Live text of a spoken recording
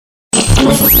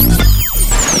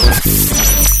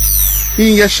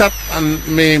He get shot and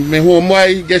my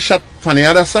homeboy get shot from the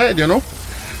other side, you know.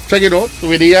 Check it out.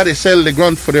 With the air they sell the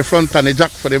gun for the front and the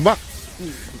jack for the back.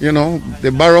 You know,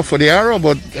 the barrel for the arrow,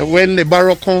 but when the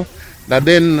barrel come, that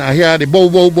then I hear the bow.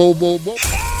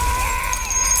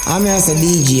 I'm just a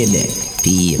DJ there.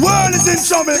 World is in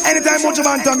trouble. Anytime Mojo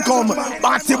Banton come,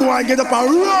 Batty boy get up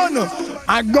and run.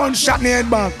 A gunshot in the head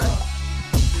back.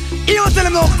 You don't tell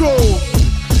him no crow.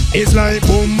 It's like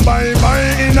boom bye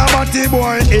bye in a Batty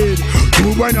boy head.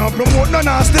 You gonna promote no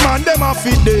nasty man, them a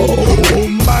fit dead.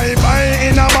 Boom bye bye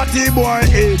in a Batty boy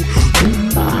head. Boom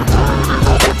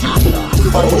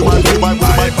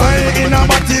bye bye in a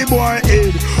Batty boy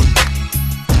head.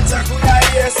 So could I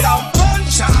hear some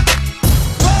gunshot?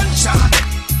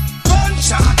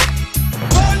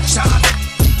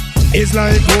 It's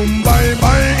like boom bye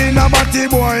bye in a Batty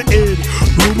boy head.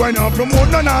 Who gonna promote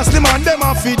no nasty man, them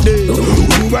a fit dead.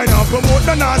 Who gonna promote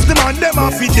no nasty man, them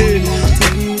a fit dead.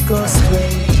 Because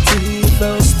 20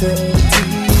 verse 13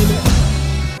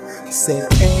 said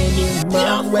any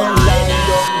man will lie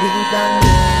up with the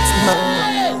next man.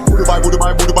 Goodbye,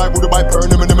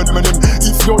 burn him.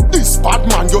 If you're this bad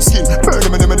man, your skin, burn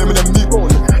him, me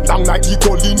gun. Long like he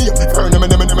called in here, burn him.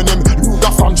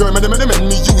 Ruger from Germany,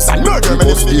 me use and murder him.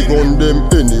 Must be gun them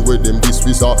anyway, them this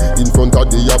wizard. In front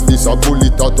of the officer,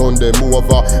 bullet out on them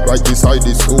over. Right beside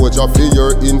the soldier, for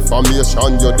your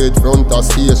information, you're dead front of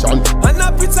station. And a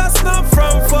pizza snap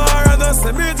from far, and I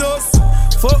say me just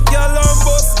fuck y'all and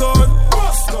bust gun.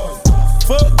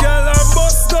 Fuck y'all and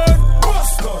bust gun.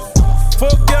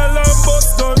 Fuck y'all and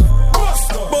bust gun.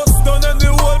 Bust gun and the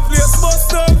whole place bust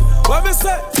gun. What me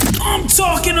say? I'm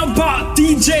talking about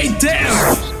DJ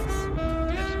Dev.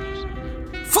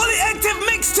 Fully active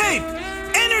mixtape.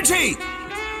 Energy.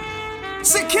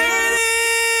 Security.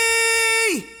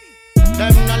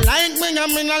 Them not like me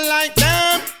and me not like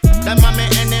them. Them are me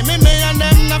enemy, me and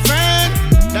them not friend.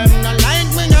 Them not like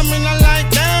me and me not like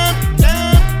them.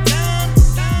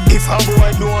 If a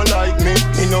boy don't like me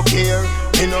no care.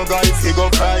 Me no guy figure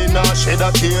cry, nah shed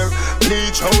a tear.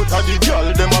 Bleach out of the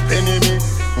girl, them a penny me.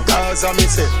 Gaza me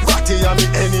say, Ratty a me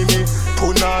enemy.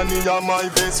 Punani a my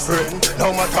best friend.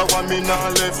 No matter what me nah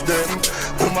left them.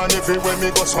 Woman everywhere me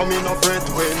go, so me no fret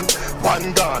when.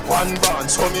 One gun, one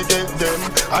band, so me get them.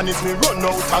 And if me run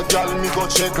out a girl, me go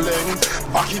check length.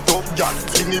 Back it up, girl,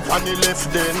 fling it on the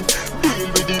left then. Deal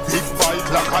with the big bike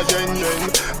like a yen.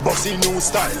 Bossy new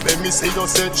style, let me say you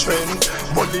say trend.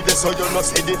 Bully this so you no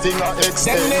say the thing I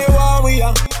extend. Them they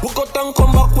warrior, who got and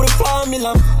come back with a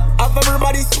formula. Have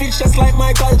everybody speechless like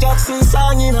Michael Jackson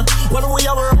song, you know. When we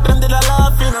are work, them did a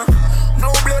laugh, you know.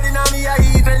 No blood in me, I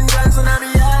even Johnson on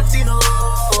me heart, you know.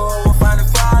 Find the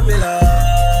formula,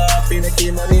 finna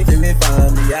keep money to me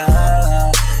family,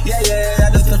 yeah,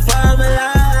 that's the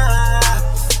formula.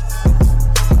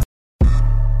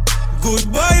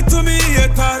 Goodbye to me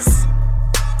haters.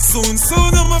 Soon,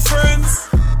 my friends.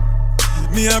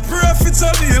 Me a pray for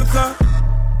Jamaica.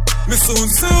 Me soon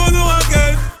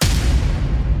again.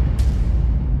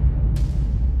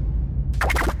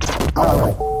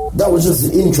 Alright, that was just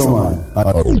the intro, man.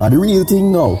 And the real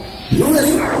thing now. You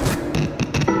ready?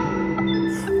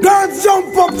 Let's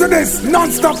jump up to this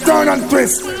non-stop turn and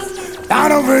twist.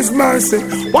 Out of His mercy.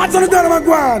 What's on the turn of my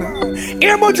guard?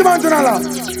 Here, Mojo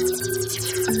Banton.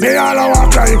 Me all a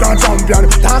walk like a champion,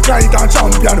 talk like a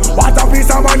champion. What a piece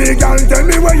of money, girl, tell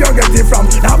me where you get it from.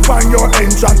 Knock on your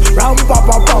entrance, ram pa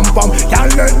pa pam pam.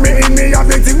 Can't let me in, me have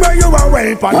it where you are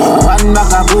waiting. One back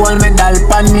a gold medal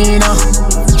pan me now.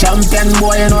 Champion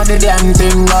boy, you know the damn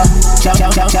thing.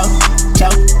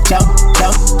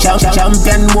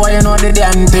 Champion boy, you know the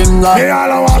damn thing. Me all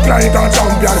a walk like a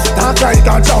champion, talk like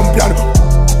a champion.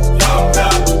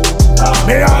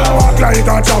 Me all a walk like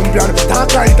a champion,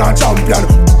 talk like a champion.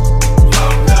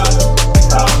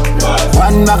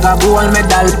 One back a gold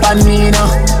medal pan me now.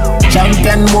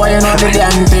 Champion boy, you know the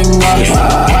damn thing.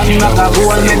 One back a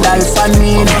gold medal pan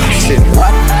me now.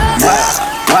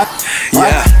 What?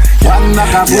 Yeah. One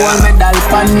back a gold medal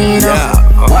pan me now.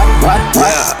 What?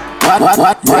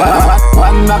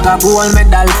 One back a gold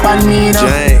medal pan me now.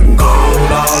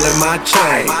 Gold all in my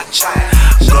chain.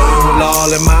 Gold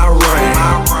all in my ring.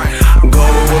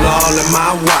 Gold all in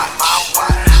my watch.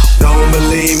 Don't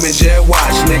believe me, just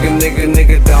watch. Nigga, don't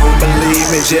believe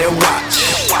me, just watch.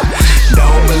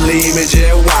 Don't believe me,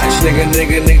 just watch. Nigga,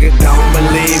 don't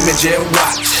believe me, just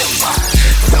watch.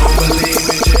 Don't believe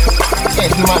me, just watch.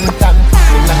 Edmonton,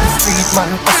 in the street man,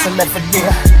 hustle every day.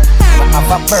 I have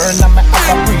a burn and I have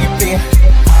a prepay.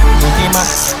 Boogie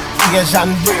Max, Asian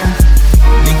brain.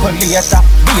 Liquidator,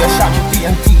 be a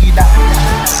champagne tea that.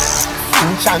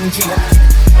 Inch and chain.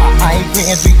 high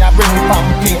grade we a bring from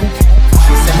plane.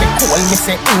 She say me cool, me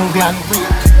say England real.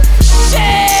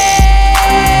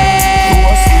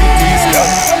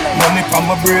 Money from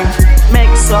my brain.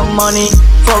 Make some money,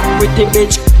 fuck with the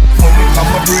bitch. Money from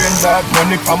my brain, dog.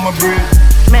 Money from my brain.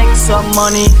 Make some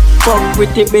money, fuck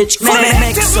with the bitch.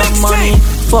 Make some money,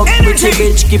 fuck with the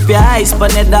bitch. Keep your eyes on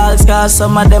the dolls, cause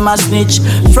some of them a snitch.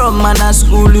 From man a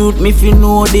school youth, me if you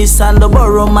know this. And the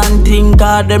borrow man think,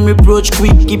 cause them reproach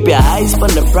quick. Keep your eyes on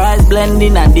the price,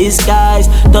 blending and disguise.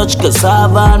 Touch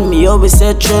cassava and me always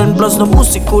say trend. Plus no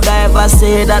pussy could I ever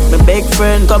say that my big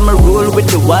friend. Come and roll with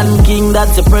the one king,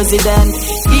 that's the president.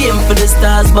 Aim for the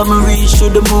stars, but me reach to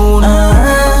the moon.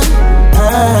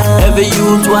 Every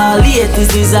youth while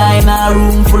latest designer,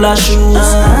 room full of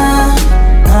shoes.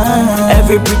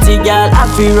 Every pretty girl I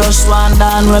feel rush one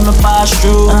down when me pass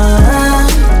through.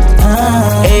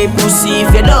 Hey pussy,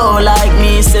 if you don't like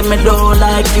me, say me don't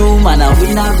like you. Man, I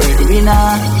winner,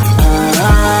 breadwinner.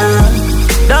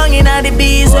 Down in the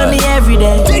bees with me every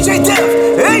day. DJ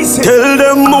Dev, tell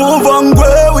them move and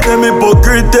go with them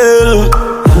hypocrite tell.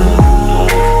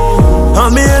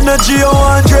 And me energy I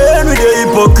want drain with the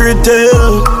hypocrite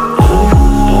tell.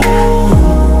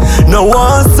 Now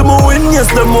want some win, yes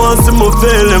them want some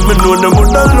fail. And me know them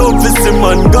would love this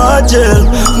man God jail.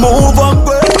 Move and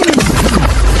go.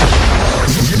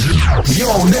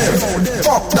 Yo, Dev,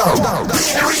 fuck down.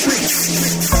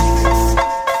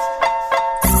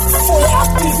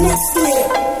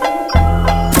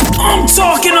 I'm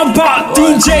talking about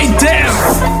DJ Dev.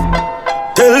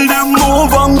 Tell them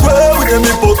move and go with them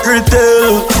hypocrite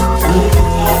tell.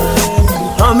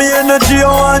 And me energy I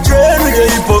want drain with the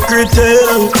hypocrite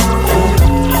tell.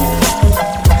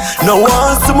 Now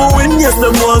want some win, yes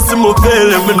them want some fail.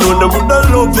 And me know them would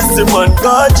love this man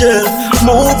God jail.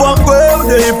 Move and go with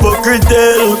the hypocrite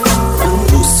tell.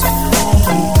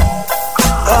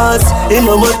 Cause it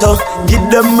no matter, give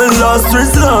them my last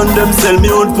resort. Them sell me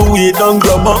out for weed and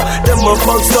grabber. Them a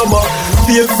backstabber.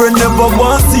 Fake friend never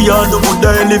want see you. No good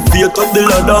elevate up the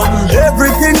ladder.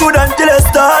 Everything good until I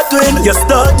start win. You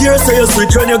start here so you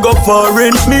switch when you go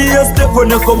foreign. Me a step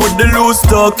when you come with the loose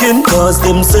talking. Cause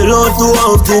them sell out too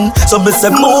often. So me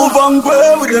say move and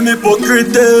go with them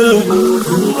hypocrite tell.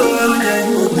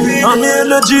 And the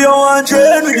energy I want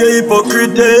drain with the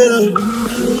hypocrite tell.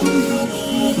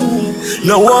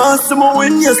 Now want some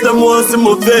win, yes, them want some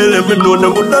fail. And me know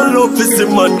them would love this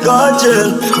man God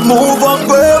jail. Move and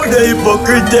go with the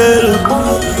hypocrite tell.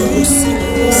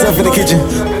 Step in the kitchen.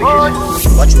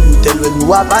 What you tell when you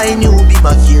are buying you be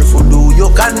my careful do you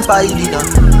can't buy dinner.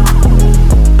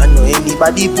 I know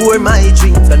anybody pour my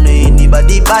drink, I know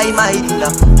anybody buy my dinner.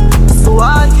 So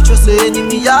I you just say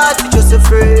enemy, I you just a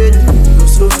friend. You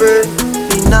so friend.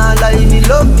 Me nah lie, me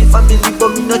love me family,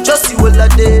 but me not just see all of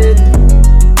them.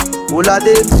 All of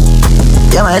them.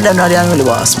 Yeah man, them not the only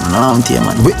boss man, I'm here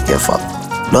man, whip your fuck.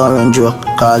 Don't run joke,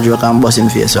 call joke and bust him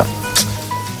face up.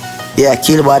 Yeah,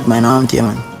 kill bad man, I'm here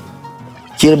man.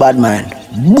 Kill bad man.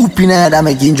 Boop in the head and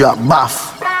make him drop,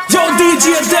 baff. Yo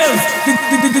DJ Dev,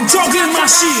 the juggling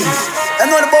machine. I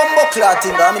know the bumbo clot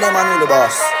thing, but I'm the man with the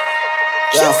boss.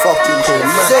 Yeah, fucking cool.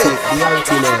 Say,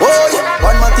 oh yeah,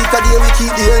 one matic a day we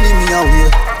keep the enemy away.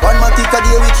 One matic a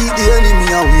day we keep the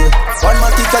enemy away. One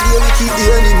matic a day we keep the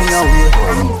enemy away.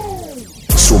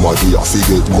 Somebody a fi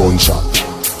get gunshot.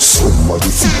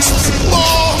 Somebody face a fi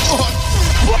gunshot.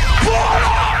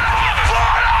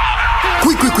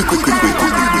 Quick.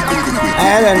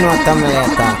 I don't know what I'm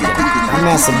talking. I'm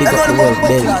going to big up the world,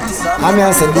 baby. I'm going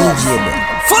to DJ them.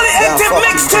 Fully active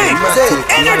mixtape.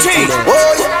 Energy.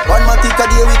 Oh yeah, one matic a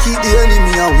day we keep the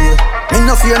enemy away. Me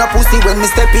no fear no pussy when me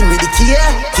step in with the key.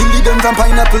 Kill them from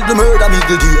pineapple, the murder me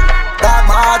the deer. That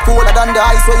my heart colder than the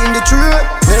ice way in the tree.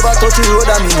 Never touch the road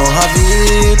and me no have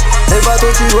it. Never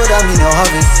touch the road and me no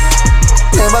have it.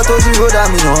 Never touch the road and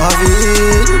me no have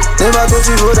it. Never touch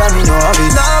the road and me no have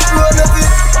it. Now road of it,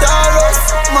 Taurus,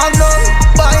 Magnum,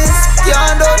 Pines,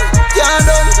 can't done.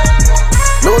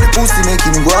 Now the pussy make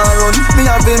him go and run. Me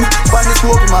have him, when the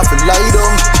smoke him have to lie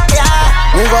down.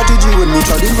 Never did you with me,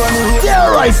 so didn't run the road.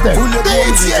 Yeah, right there.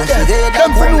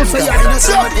 Them producer, you're in a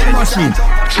juggling machine.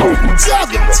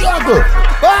 Juggle.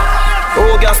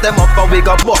 Oh, gas them up and we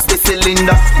got bust the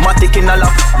cylinder. Matic in a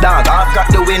lock, dog, I've got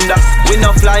the window. We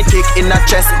no fly kick in a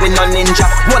chest, we no ninja.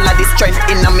 One of the strength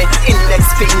in a me index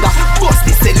finger. Bust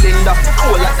the cylinder,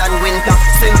 colder than winter.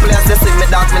 Simple as they see me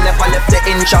dog, me never left the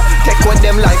inch. Take with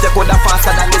them life, they coulda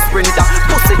faster than the sprinter.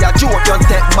 Pussy a joke, you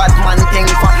take bad man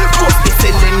thing for. Bust the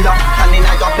cylinder, and in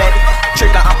a your bed.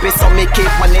 Trigger happy so me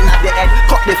keep one in at the head.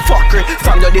 Cut the fuckery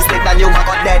from your this leg and you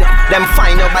got dead. Them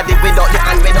find your body without your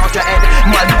hand, without your head.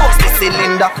 Man, bust the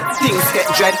cylinder, things get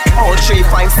dread. All 3,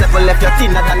 5, 7 left your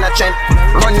thinner than a trend.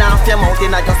 Run off your mouth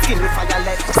in your skin with fire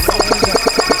lead.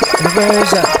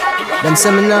 Version, them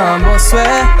say me nah but swear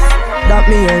that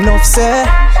me enough say.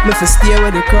 Me fi stay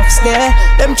where the crooks there.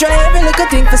 Them try every little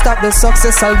thing to stop the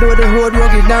success. Although the road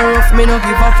rugged and rough, me no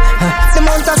give up. The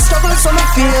amount of struggle so me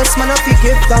face, man I fi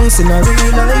give thanks in a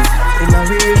real life. In a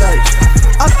real life,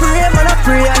 I pray, man I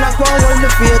pray, and I go hold the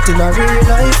faith in a real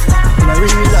life. In a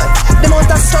real life, the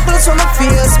amount of struggle so me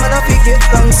face, man I fi give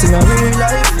thanks in a real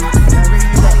life. In a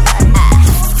real life.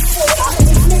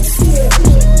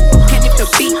 Can if the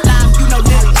beat loud, you know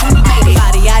that you made it.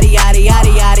 Body yaddy yaddy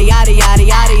yaddy yaddy yaddy yaddy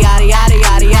yaddy yaddy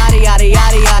yaddy yaddy yaddy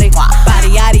yaddy yaddy. Body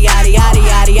yaddy yaddy yaddy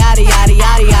yaddy yaddy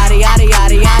yaddy yaddy yaddy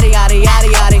yaddy yaddy yaddy yaddy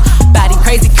yaddy. Body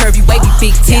crazy curvy wavy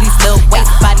big titties little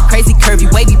waist. Body crazy curvy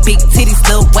wavy big titties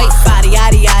little waist. Body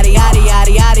yaddy yaddy yaddy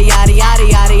yaddy yaddy yaddy yaddy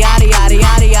yaddy yaddy yaddy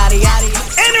yaddy yaddy yaddy.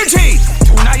 Energy.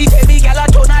 Tonight baby girl a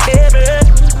turn a baby.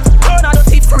 Turn a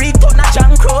dirty freak, turn a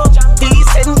jankro.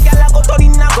 Decent girl a go turn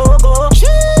in a go go.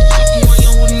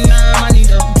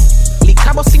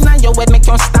 Bossing on your head, make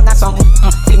your stagger song.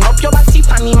 Fling up your body,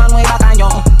 panty man, way back on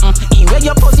you. In where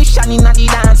your position in the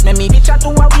dance, make me bitch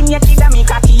to a win, your kid and me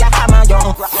cocky a come on you.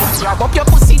 Grab up your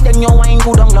pussy, then you wine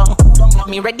good on long.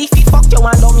 Me ready fi fuck you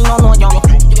and don't me no know you.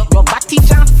 Your body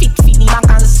jam fit the back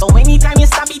and so anytime you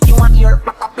stab it, you want your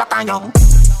black on you.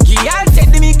 Girl,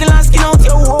 take the mickle and skin out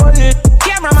your hole.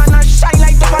 Cameraman a shine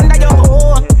like the under your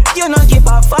hole. You don't give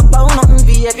a fuck about nothing,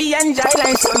 baby, enjoy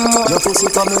like some more. Your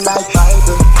pussy coming like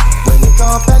Bible.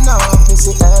 Open up, me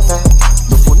see heaven.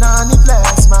 You put on the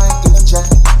bless, my angel.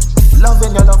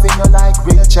 Loving you like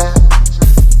Rachel.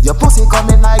 Your pussy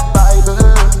coming like Bible.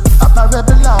 A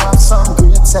parable of some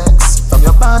great sex. From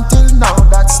your band till now,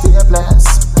 that's stay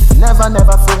blessed. Never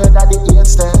fear that the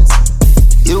AIDS test.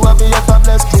 You will be a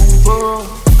blessed people.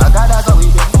 I gotta go with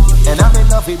you, and I'm in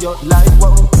love with you like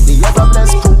wow. The ever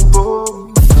blessed people.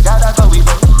 Gotta go with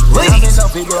you. Ladies,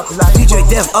 DJ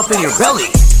Dev up in your belly.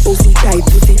 Pussy tight,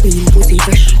 pussy clean, pussy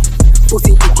fresh.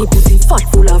 Pussy pretty, pussy fat,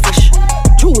 full of fish.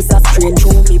 Juice a strain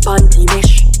through me panty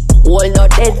mesh. All not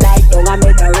dead like dog, I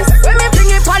make a rest. When me bring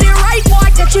it on the right,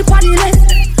 boy, catch it on the left.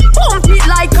 Pump it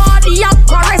like cardiac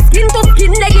arrest. Skin to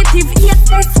skin, negative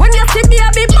test. When you see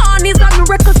baby man, is a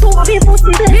miracle to be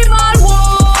pussy blessed. Me ball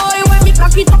boy, when me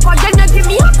cock it up again, you give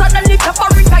me hotter than the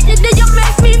paprika. You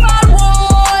make me ball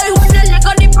boy. When the leg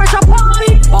on the pressure, pour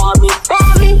me.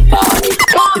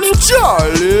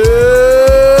 Charlie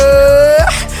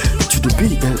to the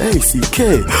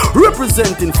BLACK,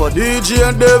 representing for DJ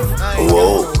and Dev.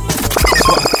 Whoa.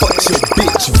 Fuck your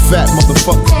bitch, you fat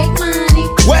motherfucker.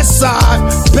 Westside,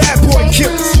 bad boy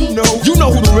killers. You know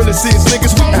who the realest is,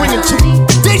 niggas. We bring it to you.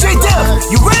 DJ Dev,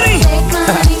 you ready?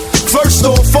 First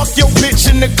off, fuck your bitch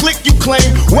in the clique you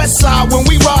claim. Westside, when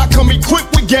we ride, come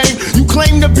equipped with game. You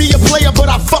claim to be a player, but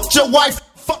I fucked your wife.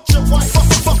 Fucked your wife.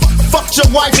 Fuck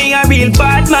your wife. Me a real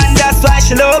bad man, that's why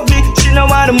she love me. She no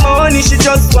want the money, she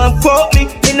just want fuck me.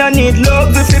 Me no need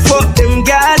love if you fuck them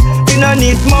girls. Me no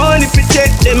need money if you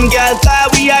take them girls.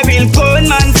 Cause we a real fun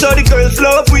man, so the girls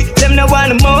love we. Them no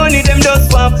want the money, them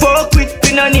just want fuck with.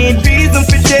 We no need reason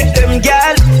for take them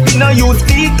girls. We no use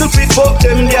vehicle for fuck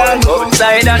them girls.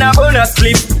 Outside and a bonus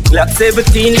clip. Glock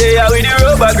 17 there with the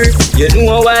rubber grip. You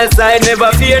know wild side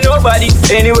never fear nobody.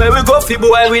 Anywhere we go fi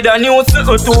boy with a new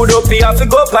circle to the pay off fi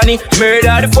go panny.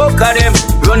 Murder the fuck of them.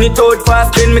 Run it out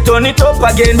fast then me turn it up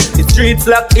again. The streets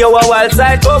lock you a wild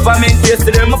side government.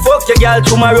 Yesterday me fuck your girl,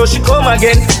 tomorrow she come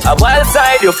again. A wild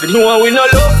side you fi know we no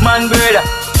love man brother.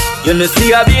 You know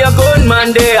see I be a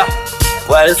gunman there.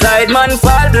 Wild side man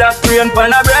fall black rain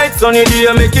pan a bright sunny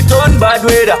day make it turn bad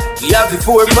weather. We have the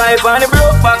 4-5 and the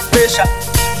broke back special.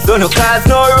 So no cause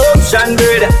no eruption,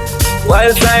 brother.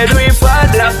 Wild side we fall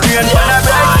black rain pan a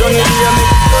bright sunny day make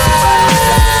it turn bad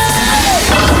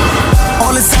weather.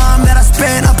 All the time that I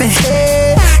spent up in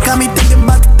here got me thinking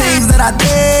about the things that I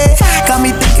did. Got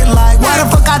me thinking like, why the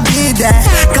fuck I did that?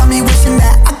 Got me wishing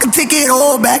that I could take it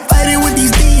all back. Fighting with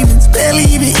these demons, barely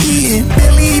even eating,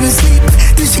 barely even sleeping.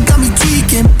 This shit got me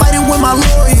tweaking. Fighting with my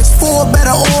lawyers for a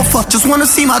better offer. Just wanna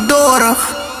see my daughter.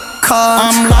 Cause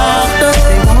I'm locked up,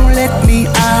 they won't let me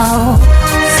out.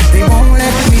 They won't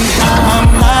let me out.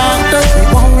 I'm locked up, they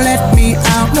won't let me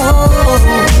out. No,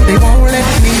 they won't let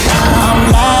me out.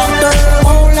 I'm locked up, they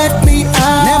won't let me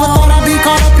out. Never thought I'd be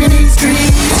caught up in these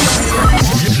streets.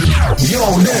 Yo,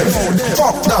 never,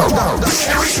 fuck down.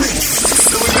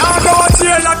 We now go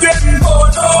jail again,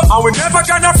 and we never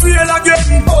gonna feel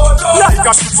again. Like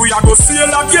as if we we are go sail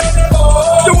again.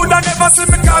 You woulda never see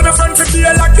me call me friend to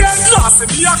bail again. Nah, see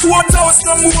me a courthouse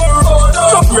no more.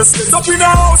 No bracelet up in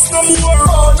a house no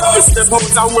more. You step out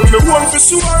and hold me home for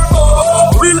sure.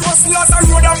 Real hustlers a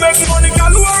road and make money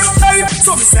galore. Hey,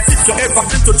 so me say if you ever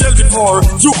been to jail before,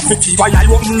 you have to keep why I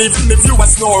won't even if you a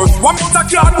snore. One more a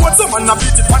cardboard, someone a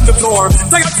beat it on the floor.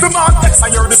 Tired for my text, I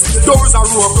hear the doors are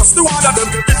roar. Cause the one of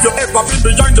them, if you ever been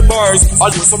behind the bars, all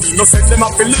you some innocent, them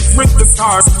have to live with the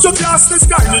stars. You can't stay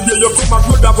sky, the day you come and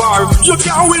with the bar. You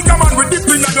can't welcome and with the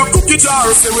pin in your cookie jar.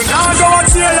 Say we now go and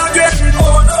jail again.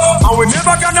 Oh no. And we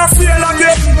never gonna fail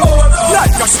again. Oh no.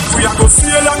 Like a ship, we are go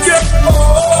sail again. Oh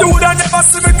no. You woulda never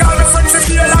see me call me friend to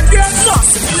bail again. Nah,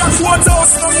 see me a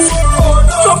courthouse no more. Oh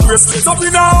no. No bracelet up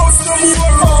in a house no more.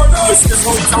 Oh no. You step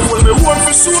out and hold me home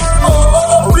for sure.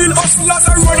 Oh no. Real hustlers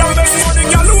are run and make money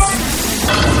galore.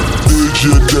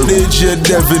 DJ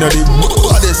Dev, you know the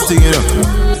baddest thing, you know.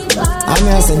 I'm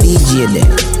also DJ Dev.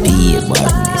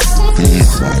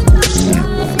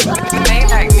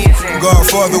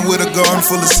 Godfather with a gun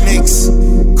full of snakes.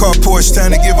 Car Porsche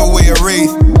trying to give away a wraith.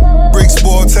 Bricks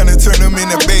ball trying to turn them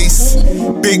into base.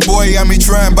 Big boy, I me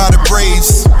trying by the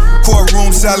Braves. Courtroom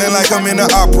silent like I'm in the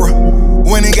opera.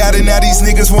 When they got it, now these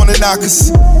niggas wanna knock us.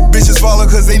 Bitches follow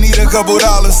cause they need a couple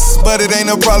dollars. But it ain't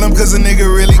no problem cause a nigga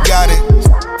really got it.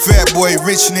 Fat boy,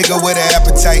 rich nigga with an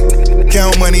appetite.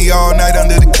 Count money all night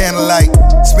under the candlelight.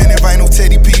 Spinning vinyl,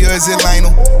 Teddy P or is it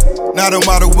Lionel? Not a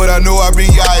model, but I know I be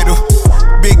your idol.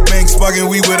 Big bank sparking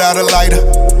weed without a lighter.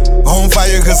 On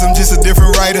fire cause I'm just a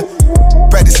different writer.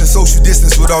 Practicing social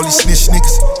distance with all these snitch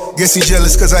niggas. Guess he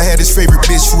jealous cause I had his favorite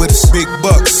bitch with us. Big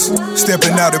bucks,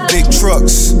 stepping out of big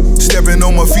trucks. Stepping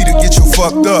on my feet to get you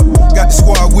fucked up. Got the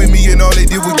squad with me and all they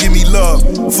did was give me love.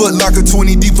 Foot locker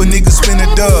 20 deep, a nigga spin a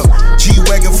dub.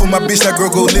 G-Wagon for my bitch, that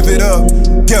girl go live it up.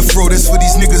 Death row, that's for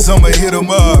these niggas, I'ma hit them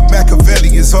up.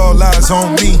 Machiavelli is all eyes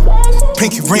on me.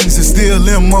 Pinky rings is still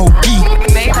M.O.B.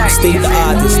 Stay the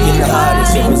artist, in the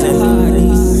artist,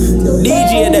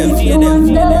 DJ Dev.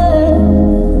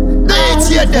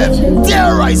 DJ Dev,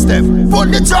 terrorize them.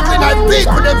 Put the juggling and beat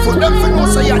with them for them for no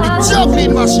say you're the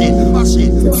juggling machine.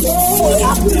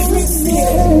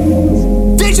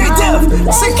 DJ Dev,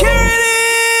 security!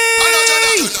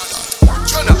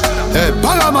 Hey,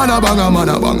 banga mana banga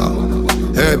mana banga.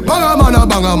 Hey, banga mana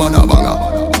banga mana banga.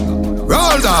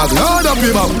 Roll dog, load up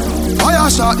your mouth. Fire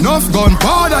shot, enough gun,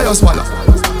 powder your swallow.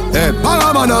 Hey,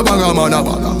 banga mana banga mana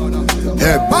banga.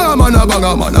 Hey, banga mana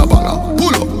banga mana banga.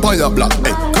 Pull up on your block.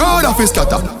 Hey, crowd of his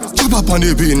scatter. Chop up on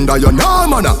the bean that you know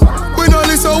mana. We no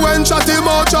listen when chat him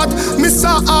out chat. Miss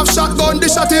a half shot gun, the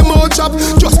shot him out chop.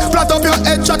 Just flat up your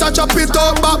head, chat and chop it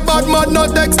up. Back bad man, no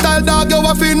textile dog, you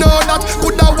have to know that.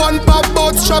 Put that one pop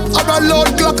boat shop or a load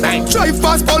clock. Drive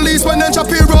past police when them chop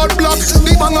your roadblock.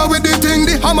 The banger with the thing,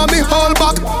 the hammer me hold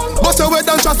back. Bust your way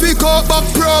down traffic out back,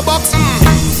 pro box.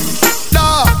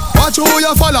 Da, watch who you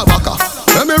follow back.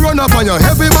 Let me run up on you,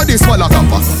 everybody swallow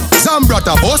kappa.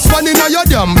 Zambrata, boss one in your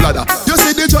damn bladder. You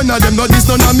see the journal, them not this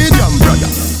none of medium brother.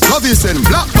 Love is in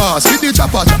black bars with the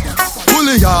chopper. Pull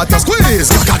your heart, squeeze,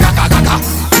 kaka.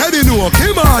 Teddy know,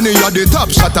 Kimani, you're the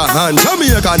top shotter. And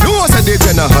Jamaica know, said they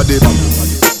tenor had it.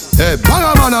 Hey,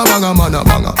 banga mana, banga mana,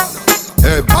 banga.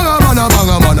 Hey, banga mana,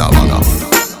 banga mana, banga.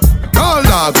 Girl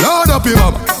dog, load up your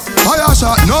mama. Fire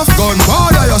shot, enough gun,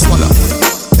 powder your swallow.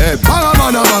 Hey, banga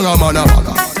mana, banga mana,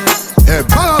 banga. Hey,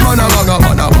 banga mana, banga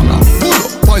mana, banga. Pull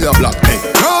up on your block, hey,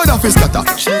 crowd of his scatter.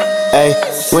 Hey,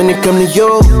 when it come to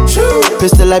you,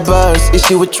 pistol like bars,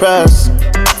 issue with trust.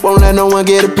 Won't let no one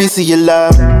get a piece of your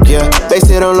love, yeah. Base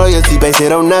it on loyalty, base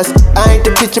it on us. I ain't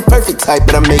the picture perfect type,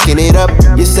 but I'm making it up.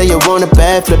 You say you want a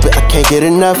bad, flip it, I can't get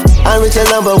enough. I'm rich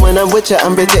alone, but when I'm with you,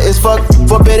 I'm bitter as fuck.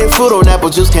 Forbidden fruit on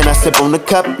apple juice, can I sip on the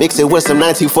cup? Mix it with some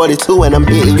 1942 and I'm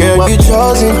hitting you up. Girl, you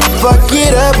chosen, fuck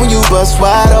it up when you bust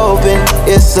wide open.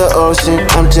 It's the ocean,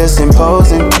 I'm just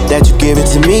imposing that you give it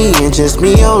to me and just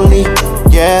me only.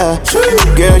 Yeah,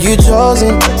 girl, you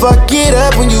chosen. Fuck it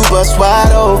up when you bust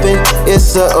wide open.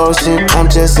 It's the ocean,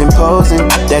 I'm just imposing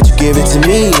that you give it to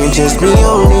me and just me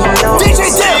only.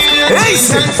 DJ Dev,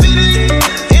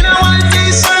 in a one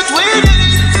t-shirt, we did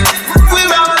it. We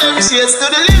rock them shades to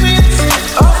the limit.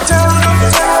 Uptown,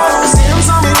 same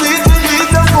song we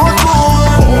beat the fourth more.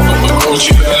 All of my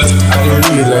cultures, I don't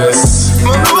realize.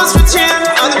 My rules for chain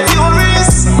are the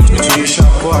purest.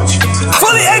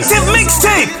 Fully active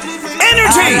mixtape.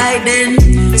 Energy. Alright then,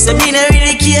 so me not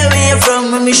really care where you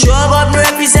from. When me show up, me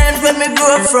represent where me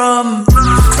grow from.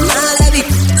 And all of it,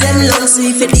 them long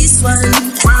sleep for this one.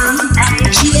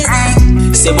 Yeah.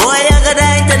 Say boy, I gotta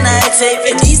die tonight. Say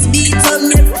for this beat on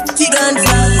me, figure and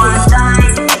fly.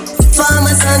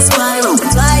 Farmers and spy,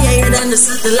 fly higher than the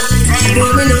satellite. I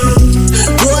don't know.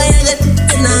 Boy, I get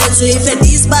in a tree for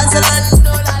these Barcelona.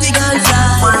 We gon' fly.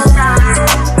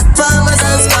 Farmers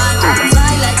and squad,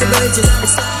 fly like a bird in the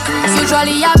sky.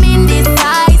 Usually I'm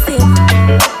indecisive,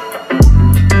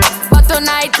 but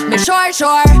tonight me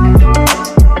sure.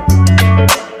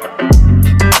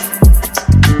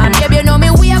 And baby, you know me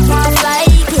we are fast like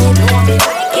it.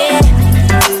 Yeah,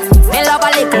 me love a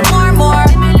little more.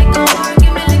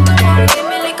 Give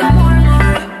me little more.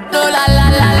 No la.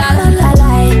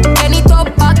 Turn it up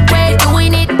back way,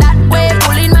 doing it that way,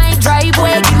 pulling my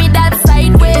driveway, give me that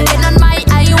side way, been on my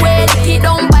highway, if you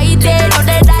don't bite it, know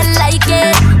that I like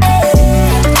it.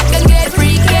 Can get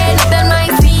freaky, nothing my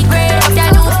secret,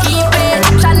 can you keep it,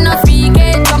 shall not speak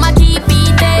it, come and keep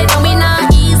eating, know me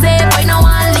not easy, boy no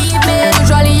one leave me.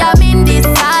 Usually I'm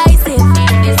indecisive,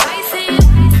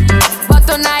 but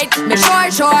tonight me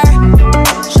sure.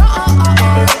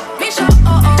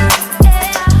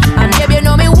 And baby you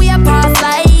know me we are past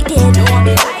like it,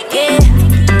 yeah.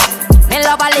 Me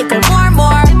love a little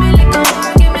more.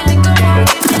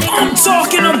 I'm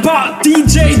talking about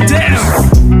DJ Dev.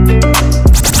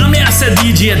 I mean, I said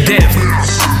DJ Dev.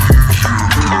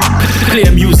 Play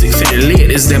music for the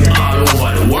ladies, them all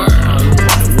over the world.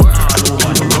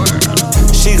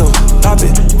 She gon' pop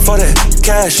it for that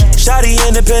cash. Shawty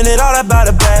independent, all about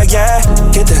a bag, yeah.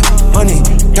 Get that money,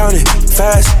 count it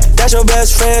fast. That's your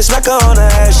best friend, smack her on the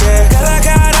ass, yeah. Girl, I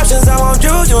got options, I want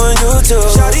you and you too.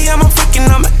 Shawty, I'm a freaking,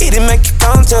 I'ma eat it, make it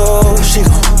come too. She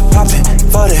gon' pop it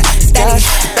for that cash.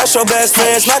 That's your best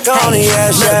friend, smack her on the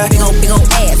ass, yeah. Big ol'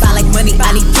 ass, I like money,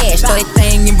 I need cash. Throw that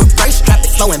thing in reverse, drop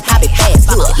it slow and pop it fast.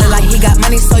 Look like he got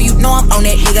money, so you know I'm on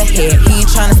that nigga head. He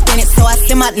ain't tryna spend it, so I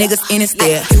send my niggas in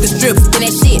instead. Hit the strip, spin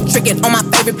that shit, trickin' on my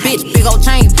favorite bitch. Big ol'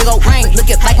 chain, big ol' ring,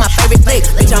 lookin' like my favorite flick.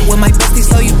 Bitch, I'm with my bestie,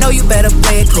 so you know you better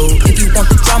play it cool. If you want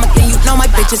the drama, then you know my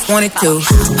bitches wanted to.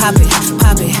 Pop it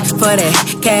for that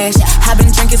cash. I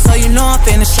been drinking, so you know I'm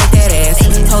finna shake that ass.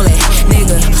 Told that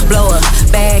nigga, blow a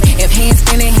bag. If he ain't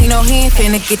spinning, he know he ain't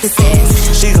finna get this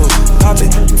ass. She gon' pop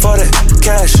it for that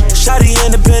cash. Shawty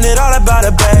independent, all about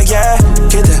a bag, yeah.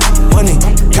 Get that money,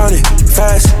 count it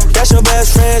fast. That's your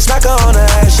best friend, smack her on the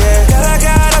ass, yeah. Girl, I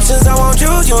got options, I want you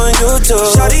and you too.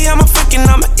 Shawty, I'm a freaking,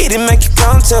 I'ma eat it, make it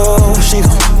come too. She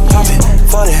gon' pop it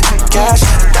for that cash.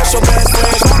 That's your best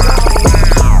friend, smack her on the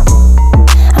ass.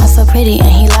 I'm so pretty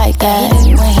and he like that.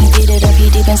 When he beat it up, he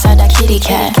deep inside that kitty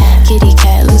cat. Kitty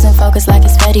cat, losing focus like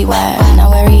it's Fetty Wap. Now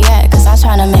where he at? Cause I'm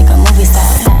tryna make a movie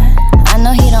star. I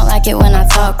know he don't like it when I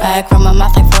talk back. From my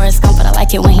mouth like Forrest Gump, but I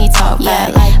like it when he talk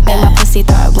back. Made my pussy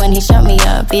throb when he shut me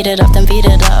up. Beat it up, then beat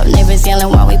it up. Neighbors yelling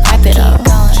while we pipe it up.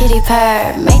 Kitty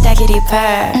purr, make that kitty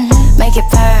purr. Make it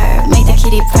purr, make that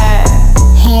kitty purr.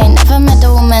 He ain't never met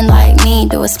a woman like me.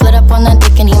 Do a split up on the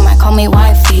dick and he might call me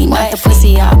wifey. Knock the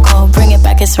pussy out cold, bring it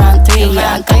back, it's round 3.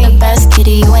 Yeah, I got the best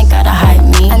kitty, you ain't gotta hide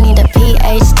me. I need a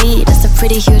PhD, that's a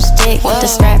pretty huge dick. With the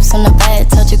straps on the bed,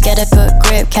 told you get a good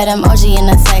grip. Cat emoji in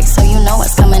the text, so you know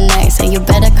what's coming next. Say you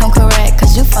better come correct,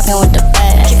 cause you fucking with the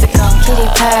best. Keep it going. Kitty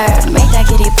purr, make that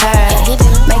kitty purr.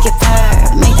 Make it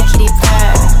purr, make that kitty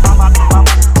purr.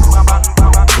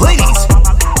 Ladies,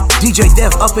 DJ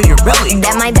Dev up in your belly.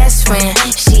 That my best friend.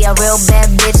 She a real bad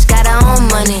bitch, got her own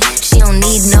money. She don't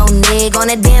need no nigga on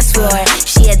the dance floor.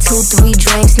 She had 2-3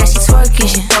 drinks, now she twerking.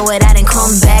 She throw it out and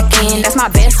come back in. That's my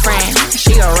best friend.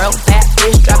 She a real bad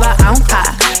bitch, drive her own car.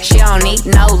 She don't need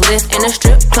no lift in a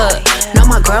strip club. No,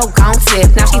 my girl gon' tip.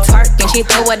 Now she twerking, she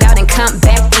throw it out and come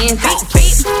back in. Beep,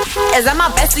 beep. Is that my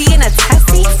bestie in a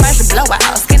testy? Fresh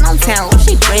blowout, skin on town,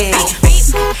 she pretty.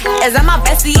 Beep. Is that my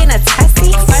bestie in a testy?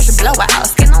 Fresh blowout,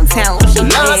 skin on town, she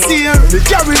pretty. Last year, they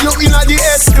carry you in the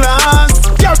S-Class.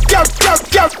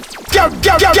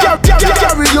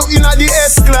 Carry you in the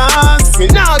S-Class. Me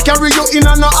now carry you in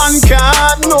no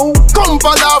uncat. No, come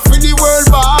for laugh with the world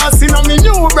boss. In a me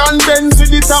new brand Benz with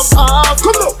the top half.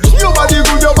 Come on, your body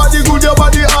good, your body good, your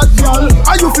body hot, girl.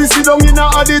 Are you fi sit down in a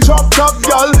the drop top,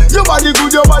 girl? Your body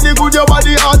good, your body good, your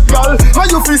body hot, girl. Are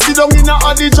you fi sit down in a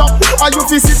the drop? Are you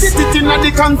fi sit it in a the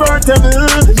convertible,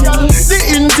 girl? The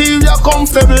interior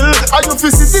comfortable. Are you fi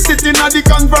sit it in a the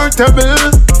convertible?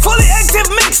 Fully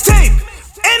active mixtape.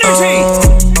 Energy.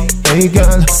 Hey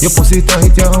girl, your pussy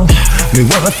tight down. Me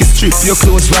want to strip your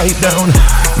clothes right down.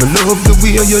 Me love the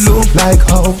way you look like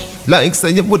how. Like say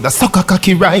you woulda suck a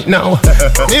cocky right now.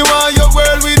 Me want your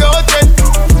world without end.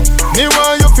 Me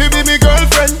want you to be me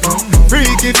girlfriend.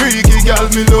 Freaky, freaky girl,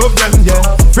 me love them, yeah.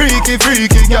 Freaky,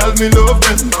 freaky girl, me love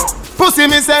them. Pussy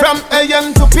me say from AM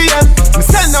to PM. Me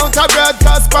send out a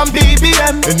broadcast from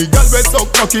BBM. Any girl we so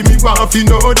cocky, me want to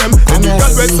know them. Any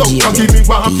girl we so cocky, me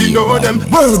want to know them.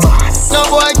 World boss. No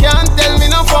boy can't tell me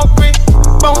no fuck me.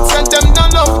 Bounce and them no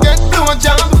love get no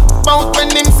job. Bout when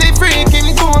him see freak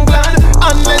him go glad.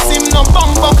 Unless him no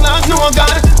bump like no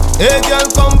God. Hey girl,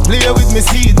 come play with me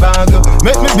seed bag.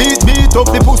 Make me beat up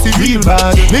the pussy real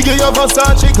bad. Me give you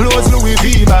Versace clothes, Louis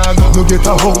V bag. You get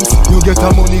a house, you get a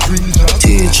money green.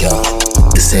 Teacher,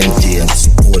 the St. James,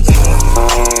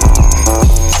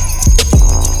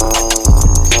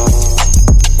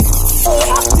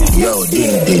 Yo,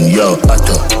 ding, yo,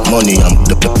 atto. Money, I'm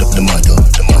the motto.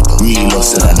 Real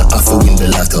hustle and I have to win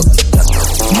the lotto.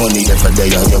 Money ever there,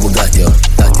 yeah, we got you.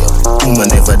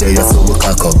 Woman ever there, so we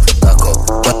cock up.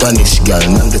 Spanish girl,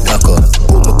 I'm the taco.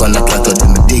 Put me on the platter,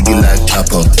 then me dig it like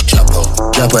chopper.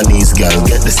 Japanese girl,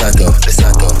 get the sato.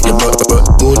 Your brother,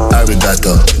 good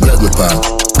arigato. Gregory Park,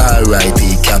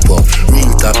 R.I.P. Capo. Real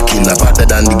top killer, better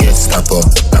than the Gestapo.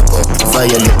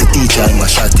 Violate the teacher, I'ma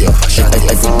shot you.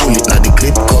 Every bullet, not the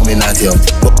clip coming at you.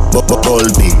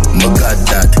 Bulby, no got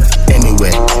that.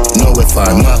 Anyway, nowhere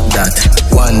far, mark that.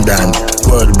 One Dan,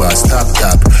 world boss, top.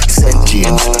 St.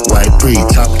 James, white pre,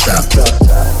 top.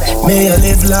 Me, I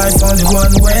live life only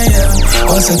one way, yeah.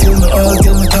 Also kill me all,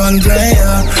 kill me turn grey,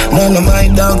 yeah. None of my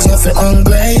dogs nothing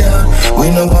hungry, yeah. We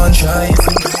no one try.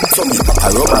 So me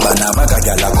papa rubber band, a bag of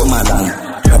gyal a come along.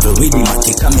 Travel with the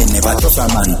matic, and me never trust a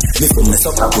man. Me put me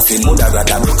sucker pussy, mother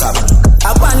rather broke up.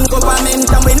 A one government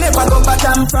and we never go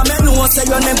bottom. From me know say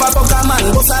you never fuck a man,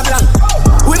 go so blank.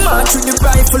 We march with the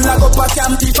rifle, I go pa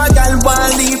camp. If a gyal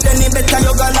want leave, then it better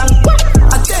you go long.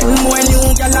 I tell when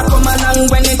you gyal a come along,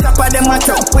 when it top of them a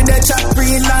chop with the chop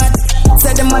real lad.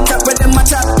 Say them a chop with them a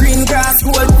chop green grass.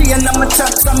 Gold pain and my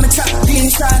chop, some me chop green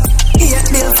shot. 8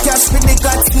 bills cash with the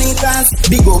God sneakers.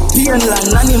 Big up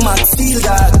Painland, animal steel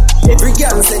dog. Every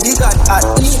girl say they got hot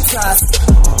neat sauce.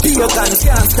 Beer gun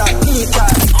can't stop neat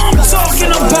sauce. I'm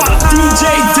talking about DJ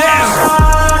Dev.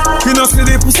 You know see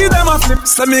the pussy them a flip.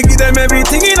 So me give them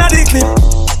everything in a the clip.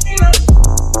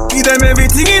 Give them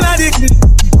everything in a the clip.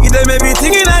 Give them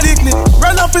everything in a the clip.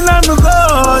 Run up in on the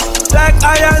gold, like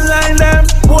iron line them.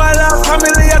 Boy love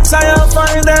family, I try and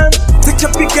find them. Take your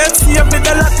picket, see if they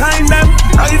lock kind them.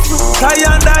 I if you try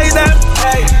and die them.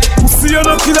 Hey, pussy you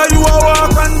no killer, you a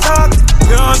walk and talk.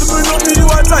 You don't bring up me, you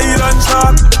a Thailand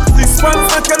shark. This one's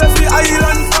not gonna be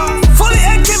island park. Fully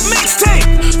active mixtape.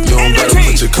 You don't gotta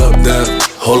put your cup down.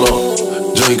 Hold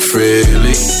on, drink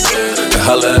freely. And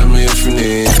holla at me if you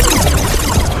need.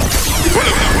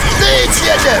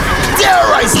 DJ them,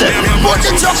 terrorize them. Put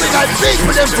the juggling and big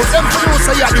for them to know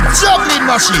say you're the juggling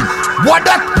machine. What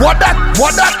that?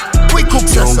 Quick cook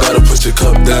you don't gotta put your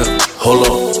cup down. Hold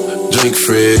on, drink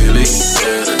freely.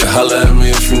 And holla at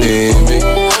me if you need me.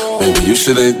 Maybe you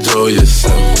should enjoy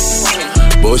yourself.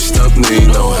 Boy, stop need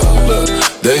no help. Look,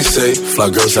 they say fly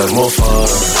girls have more fun.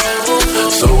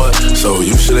 So what? So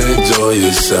you should enjoy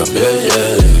yourself.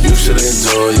 Yeah, you should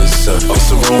enjoy yourself.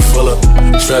 It's a room full of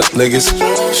strap niggas.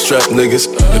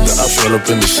 If the ops run up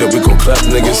in the shit, we gon' clap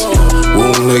niggas.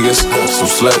 Wound niggas, some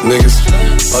slack niggas.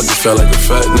 Pocket felt like a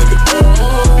fat nigga.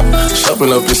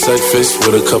 Shopping up inside face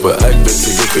with a couple actors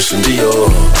to get Christian Dior.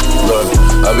 Look,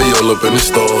 I be all up in the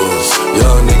stores.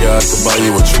 Young nigga, I can buy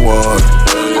you what you want.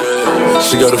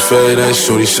 She got a fat ass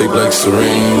shorty shaped like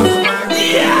Serena.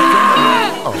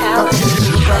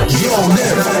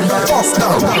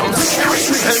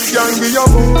 Young be a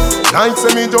boo. Like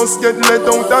say me just get let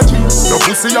out of jail. No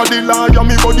pussy a the liar,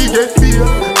 me body get beer.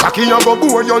 Cocky a go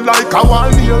bore you like a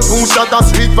wall nail. 2 shot of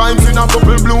street vibes in a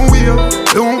couple blue wheel.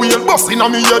 Bustin'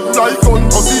 on me head like gun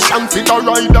position. Fit a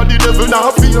rider, the devil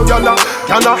not feel. Gala,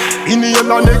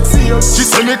 inhale and exhale. She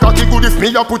say me cocky good if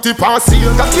me a put it past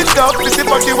heel. Cock it up, this is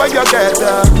body where you get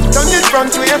turn it from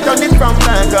way, turn it from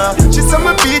back. She say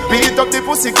me beat up the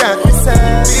pussy cat. Me say,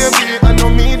 baby, I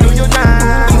know me do you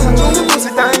now. Show your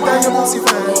pussy tight and your pussy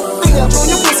fine. Show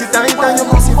your pussy tight and your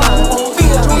pussy fine.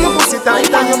 Show your pussy tight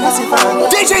and your pussy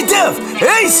fine. DJ Dev,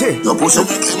 hey say. Your pussy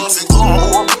make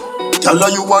come. Tell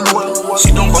her you alone. She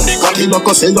don't want the cocky like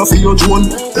a seller for your drone.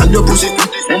 Tell your pussy to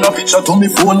send a picture to me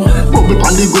phone. Bubble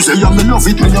pan the goose, yeah, me love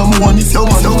it when you moan. If your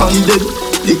man cocky dead,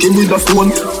 lick him with a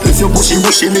stone. If your pussy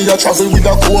me, you travel with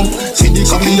a comb. See the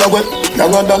cocky you wet,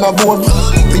 longer than a bone.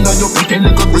 Bring on your pretty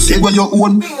little pussy where you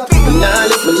own. Me nah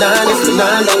live.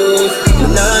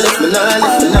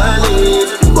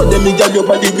 But them me got your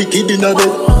body wicked in a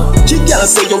bed. She can't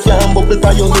say you can't bubble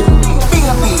by your head.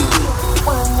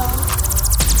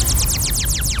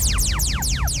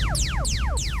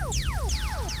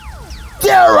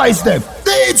 Terrorize them,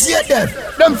 DJ them.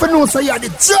 Them for no say you're the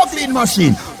juggling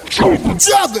machine.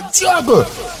 Juggle.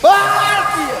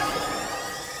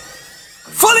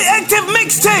 Fully active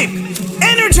mixtape.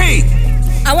 Energy.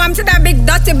 I want to that big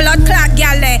dirty blood clot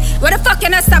gal there. Where the fuck you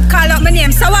not stop call out my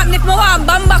name? So what if me want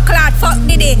bomba clot? Fuck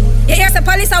did it? You hear the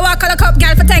police a walk all the cup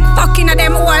girl for take fucking of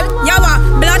them all. You what?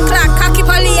 Blood clot, cocky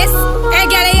police. Hey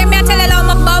girl, you hear me tell you how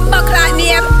my bum buck like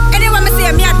name. Anyone me see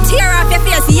me a tear off your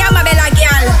face, yeah my bella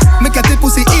girl. Make a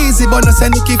pussy easy, but no say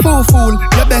Nicky fool.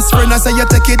 Your best friend I say you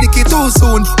take it dicky too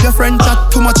soon. Your friend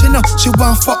chat too much, you know. She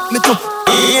want fuck me too.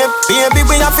 Baby,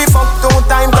 we have to fuck 2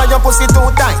 times, cause your pussy too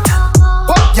tight.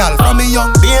 What y'all from me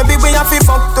young? Baby, we have to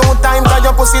fuck 2 times, cause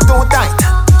your pussy too tight.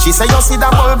 She say you see the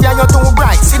bulb, yeah, you're too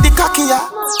bright. See the cocky, yeah.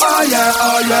 Oh yeah,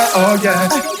 oh yeah, oh yeah.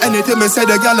 Anything me say,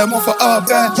 the girl I move for up,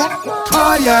 yeah.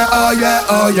 Oh yeah, oh yeah,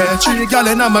 oh yeah. 3 girl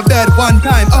in on my bed 1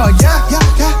 time. Oh yeah, yeah,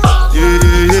 yeah. Yeah,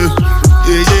 yeah,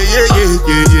 yeah, yeah,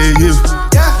 yeah, yeah, yeah.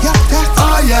 Yeah, yeah, yeah.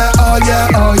 Oh yeah, oh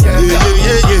yeah, oh yeah. Yeah,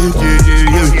 yeah, yeah, yeah,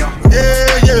 yeah, yeah.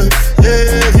 Yeah, yeah,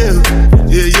 yeah, yeah.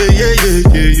 Yeah, yeah, yeah, yeah,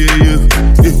 yeah, yeah, yeah.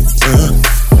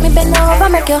 Me bend over,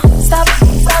 make you stop,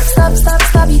 stop, stop, stop,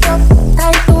 stop it up.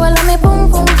 Time to allow me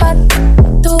boom, boom, fat.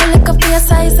 2 lick up your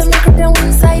size and make it the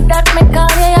one side that make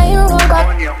all yeah, you roll back.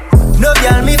 No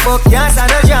girl me fuck, yes, and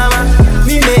no drama.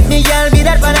 Me make me girl be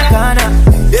that banana.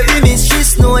 Every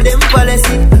mistress know them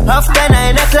policy. After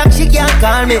 9 o'clock she can't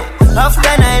call me.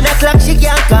 After 9 o'clock she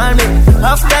can't call me.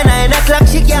 After 9 o'clock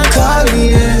she can't call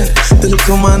me. Yeah. The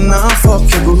little man now fuck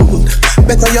you good.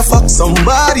 Better you fuck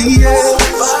somebody, yeah.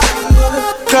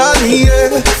 Call me,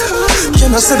 yeah.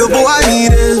 Can I say the boy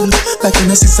need it? Like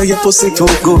when I say your pussy too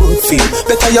good feel.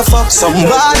 Better you fuck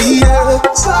somebody, yeah.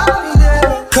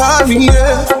 Call me,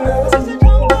 yeah.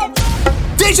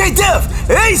 DJ Dev,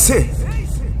 easy.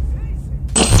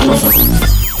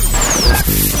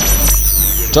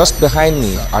 Just behind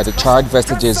me are the charred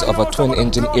vestiges of a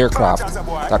twin-engine aircraft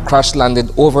that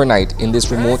crash-landed overnight in this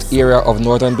remote area of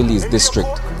northern Belize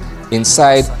district.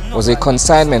 Inside was a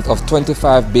consignment of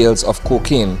 25 bales of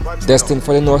cocaine destined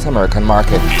for the North American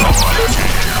market.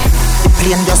 The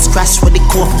plane just crashed with the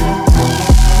coke.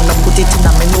 When I put it in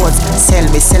my nose, sell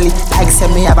it, like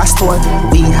say me have a store.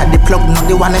 We had the plug, now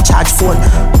they wanna charge phone.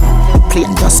 The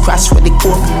plane just crashed with the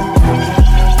coke.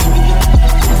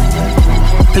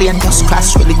 Plane just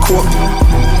crashed with the coke.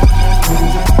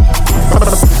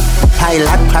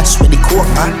 Pilot crash with the coke,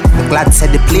 The glad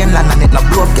said the plane land and it no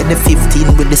blow up. Get the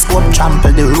 15 with the scope, trample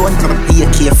the road.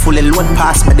 AK fully load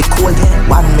pass me the code.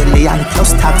 1 million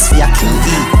plus tax for your key.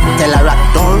 Tell a rat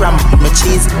don't ram me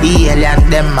cheese. The alien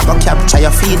them I go capture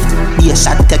your feet. Be a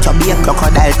shot take your be a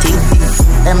crocodile teeth.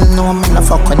 Them know me no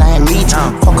fuck when I reach.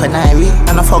 Fuck when I reach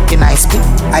and no fuck when I speak.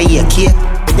 I hear cake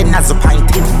with the nozzle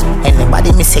pointed.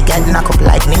 Anybody miss a girl knock up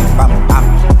like me. Bam bam.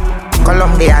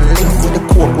 Colombian link with the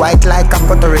coke white like a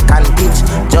Puerto Rican bitch.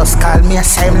 Just call me a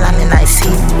same land and I see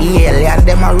alien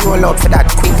them a roll out for that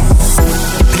quick.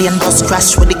 The plane just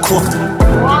crash with the coke.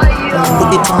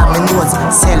 Put it in my nose,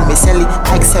 sell it,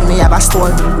 like say me have a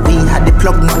store. We had the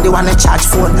plug, now they wanna charge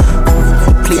phone.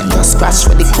 The plane just crash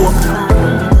with the coke.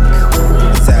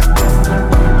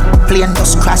 Plane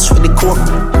just crash with the coke.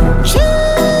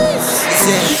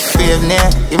 Brave near,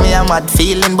 give me a mad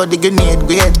feeling, but the grenade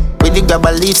great. With the grab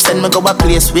a leaf, send me go a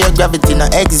place where gravity no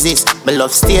exist. Me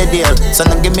love stay there, so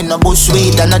no give me no bush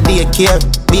weed and no daycare.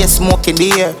 Be a smoke in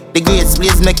the air, the grades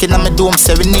blaze making on my dome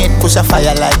serenade. Push a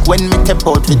fire like when me tap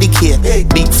out with the care.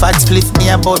 Big fat split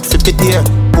me about 50 there,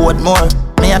 board more.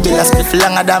 Me a bill a split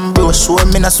longer than bro. Show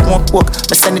me no smoke coke,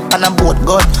 me send it on a boat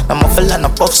gun. I'm a fella no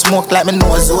puff smoke like me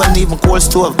nose zone. Even cold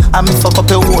stove, I me fuck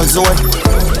up a war zone.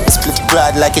 Split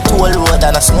broad like a toll road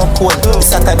and a smoke cone.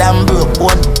 It's hotter than broke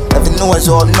bone. Every nose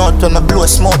all north when I blow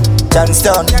smoke.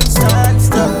 Johnstown.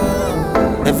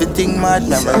 Everything mad,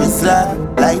 memories lag.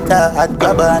 Lighter, hot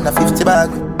grabber and a 50 bag.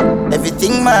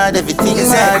 Everything mad, everything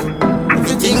mad.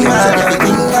 Everything mad,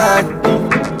 everything mad.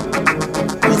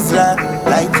 Whistler,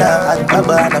 lighter, hot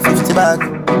grabber and a 50 bag.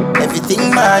 Everything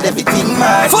mad, everything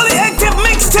mad. Fully active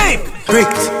mixtape.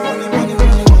 Brick,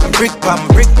 brick pam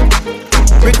brick.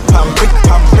 Brick pam brick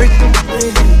pam brick.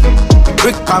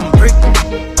 Brick pam brick.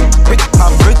 Brick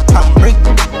pam brick pam brick.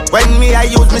 When me I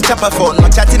use me chopper phone, no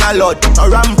chatting a lot. No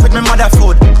ramp with me mother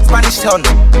food. Spanish town,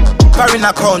 foreign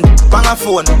account, bang a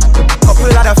phone,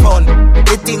 couple other phone.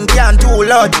 The thing can't too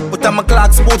loud, but I'm a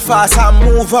clock boot fast and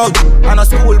move out. On a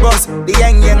school bus, the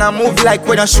young I move like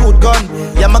when I shoot gun.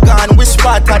 Yeah, my gun, which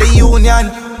part of the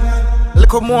union?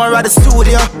 Look more at the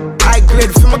studio. I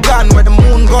grade from a gun where the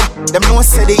moon go. Them no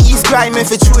say the East crime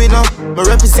if it's true enough. Me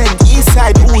represent East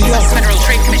side, ooh yeah. The Federal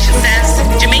Trade Commission says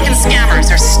Jamaican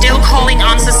scammers are still calling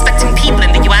unsuspecting people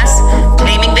in the US,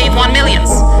 claiming they've won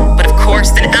millions. But of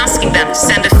course, then asking them to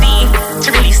send a fee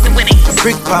to release the winnings.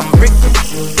 Brick pam brick.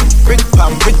 Brick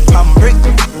pam brick pam brick.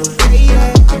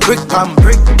 Brick pam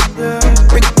brick.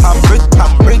 Brick pam brick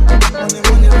pam brick.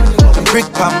 Brick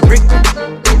pam brick.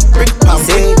 Brick pam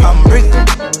brick pam brick.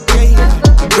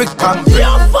 Brick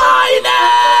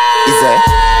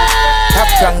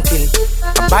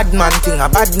bad man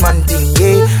thing,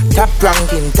 yeah. Top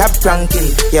ranking,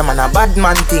 yeah man, a bad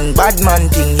man thing,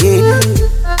 yeah.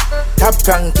 Top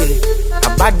ranking,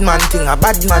 a bad man thing,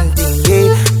 yeah.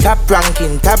 Top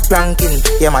ranking,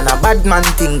 yeah man, a bad man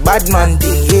thing,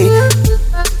 yeah.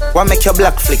 What make your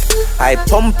black flick? I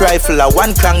pump rifle a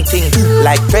one crank thing.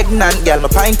 Like pregnant girl, my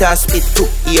pint and spit too.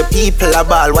 Hear people a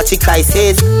ball, what it I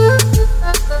says.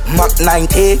 Mach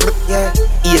 90, yeah.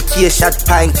 AK shot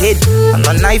pint head. And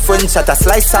a knife when shot a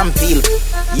slice and peel.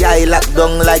 Yeah, I lock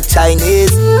down like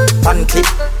Chinese. Pan clip,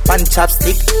 pan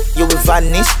chopstick. You will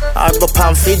vanish, or go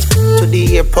pan fridge. To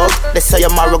the airport, they say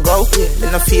your marrow go.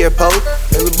 Me no fear pow.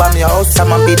 Me will bomb your house,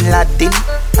 I'm a Bin Laden.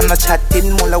 I'm not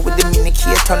chatting, Mula with the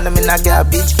minicate. Turn them in a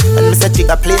garbage. And me say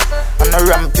jigga play. I'm not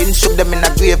ramping, shoot them in a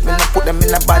grave. Me no put them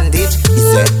in a bandage. He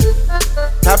said,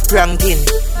 top ranking.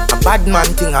 A bad man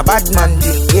thing,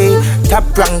 yeah. Top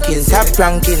ranking,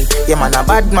 yeah man, a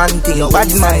bad man thing,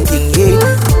 yeah.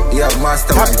 Yeah,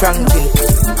 master top ranking,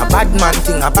 a bad man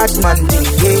thing,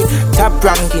 yeah. Top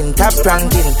ranking,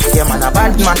 yeah man, a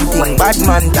bad man thing,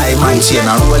 Diamond chain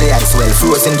and roll the ice well,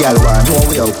 frozen girl want know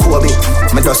we out Kobe.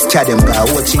 Me just carry them guy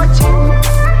watch it.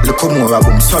 Look more of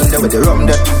them Sunday with the rum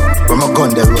there. From a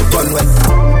gun the road gun wet.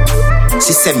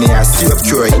 She send me a syrup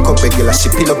cure, he cup regular, she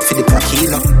pill up for the cocky,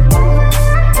 you know.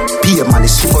 Pia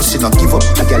malice, she must not give up.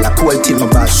 A girl a cold till my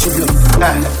bar should look.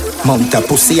 Mount a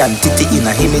pussy and titty in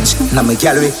a image. Now my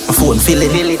gallery, my phone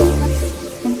feeling it.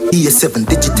 Here 7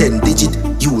 digit, 10 digit.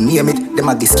 You name it, them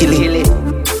a get skilly.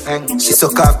 She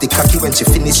suck off the cocky when she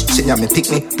finish. She nyam me pick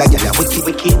me, that girl a wicked.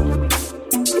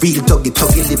 Real tuggy,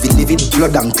 living.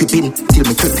 Blood and creeping, till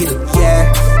me creeping. Yeah.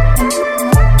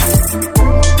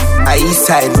 I east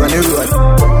side run the road.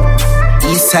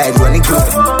 East side run the club.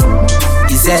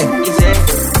 Easy.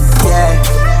 Yeah.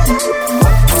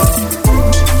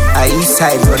 I east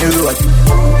side run the road.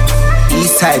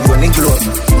 East side run the globe.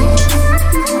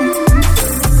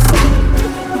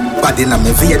 Body na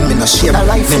me vein, me no shame.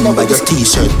 Remember your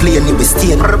t-shirt, playing it with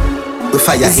stain. We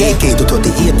fire AK to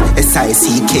 38,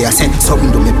 SICK. I said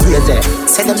something to me praise there.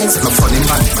 Say them is no funny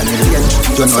man, and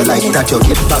you know like that you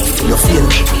get back to your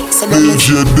field.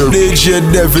 DJ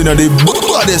Dev, you know the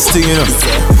baddest thing, you know.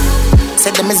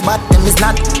 Say them is bad, them is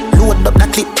not. Load up the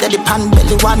clip, the pan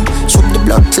belly one. Shoot the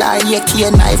blood fly,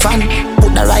 AK knife and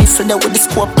put the rifle there with the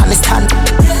scope on the stand.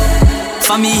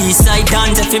 For me, east side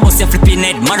dance, if you bust your flipping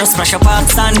head, Maro splash up hard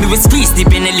sand. We will squeeze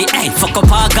deep in the hey, fuck up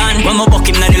our gun. When my buck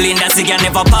him na the lane, that's again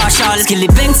never partial. Skilly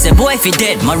bank say, boy if he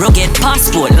dead, Maro get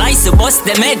passport. Lice bust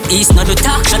them head, east not to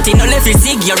talk. Shot in no left, you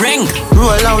zig your ring.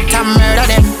 Roll out and murder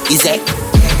them, is it?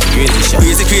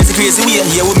 Crazy way.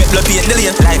 Yeah, we make blood paint the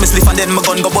lane. Like me spliff and then my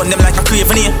gun go burn them like a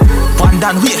craven here. One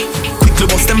down way, quickly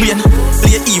bust them brain.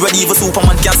 Play E ready for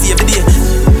Superman can't save the day.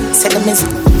 Say them is.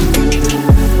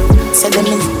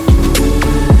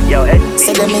 Yo,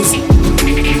 say them is.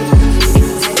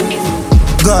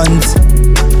 Guns.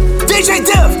 DJ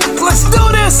Dev, let's do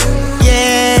this.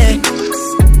 Yeah.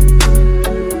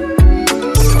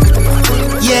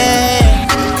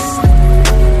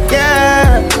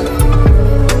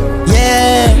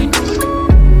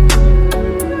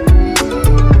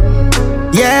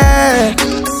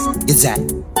 Is that?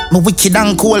 Me wicked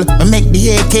and cool. Me make the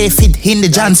AK fit in the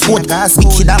John Sport.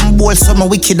 Wicked and bold, so me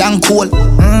wicked and cool.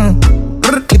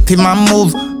 Clip him and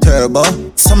move. Turbo,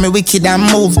 so me wicked and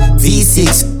move.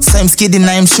 V6, same skid in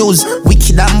I'm shoes.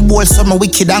 Wicked and bold, so me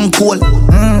wicked and cool.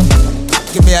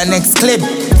 Give me a next clip.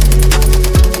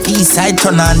 East side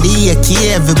turn on the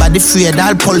AK. Everybody afraid,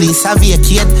 all police have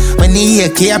vacate. When the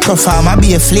AK perform, I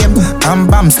be a flame.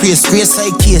 Bam, spray, so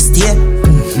I can't stay.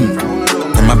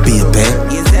 Them a baby.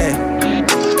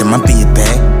 Them a baby.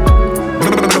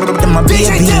 Them a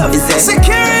baby.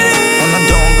 Security. On a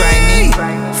down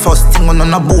grinding. First thing on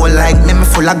a bowl like me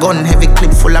full of gun. Heavy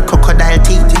clip full of crocodile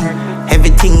teeth.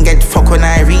 Everything get fuck when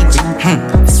I reach.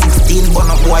 16 bun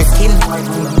up boy skin.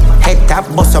 Head tap,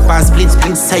 bust up and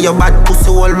split. Say your bad pussy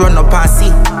all run up and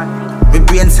see. My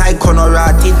brain side corner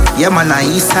rotted. Yeah man, I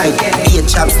east side. Be a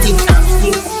chapstick.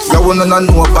 You wanna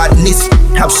know badness.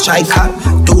 Have striker.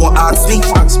 Don't ask me.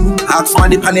 Ask man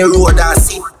dip on the road and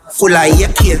see. Full of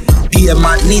AK. Be a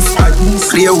madness.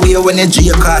 Clear way when the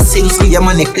J car sings. Yeah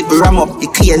man, the clip ram up. The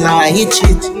clear now hit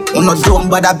it. You no dumb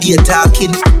but I be a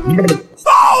talking.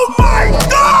 Oh my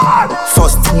God!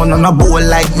 First thing on a bowl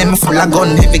like me full of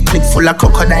gun. Heavy clip full of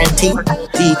crocodile teeth.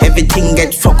 Everything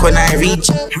get fuck when I reach.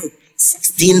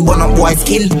 16 bun up boy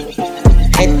skin.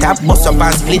 Head tap, bust up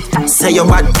and split. Say your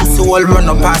bad pussy all run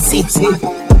up and sit.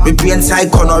 My brain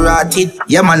side corner rotted.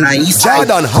 Yeah man, I east side.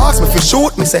 Jordan horse me for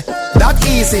shoot me say. that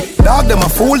easy. Dog, them a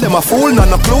fool,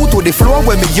 none a clue to the floor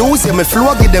when me use, yeah, me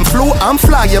flow, give them flu. I'm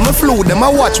fly, yeah, me flew, them a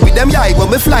watch with them yai when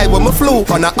me fly, when me flew.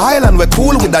 On an island, we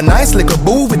cool with a nice little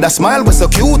boo, with a smile, we so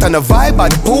cute, and a vibe by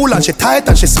the pool, and she tight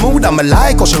and she smooth, and me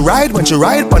like how she ride when she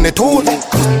ride on the tool.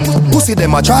 Pussy,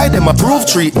 them a try, them a prove,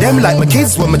 treat them like my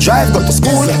kids when me drive, go to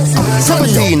school.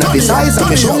 17 at the size of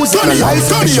my shoes, and the lights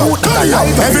of the shoot, and the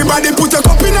light. Everybody put a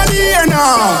cup in the air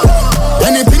now.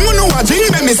 Anything we know a G,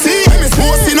 let me see.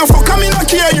 Most enough for coming no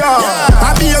care, yeah.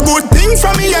 I be a good thing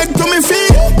from me head to me feet.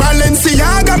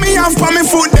 Balenciaga me have for me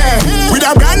foot there. With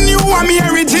a brand new one me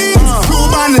every jeans.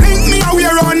 Cuban link me a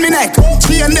wear on me neck.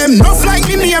 She and them nuff like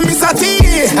me name Mr. T.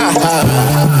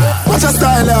 Watch a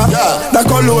style, yeah. The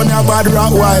cologne a bad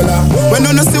Rottweiler. When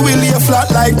you see we lay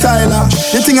flat like Tyler.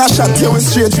 The thing I shot here with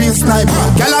straight real sniper.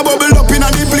 Girl a bubble up in a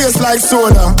the place like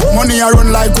soda. Money a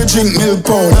run like we drink milk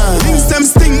powder. Things them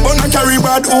stink but I carry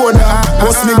bad odor.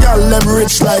 Most me girl them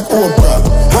rich like Oprah.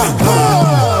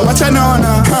 Watch a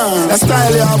nona. That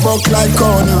style ya buck like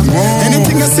corner.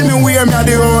 Anything you see me wear me a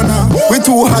the owner. We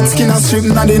too hot skin and strip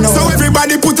na the know. So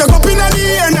everybody put a cup in the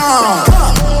air now.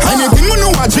 Anything we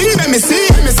know a drink let me see.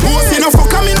 Most enough for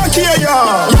coming no care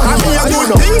ya. I be a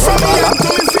good thing from me up to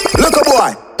me feet. Look a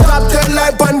boy. Top 10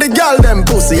 life on the girl them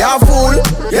pussy, ya fool.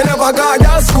 You never got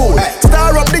girl school.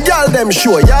 Star up the girl them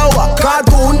show, ya what?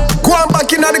 Cartoon, go on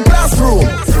back in the classroom.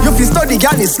 You fi study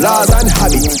girl is laws and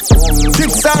habits.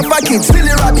 Six and package, still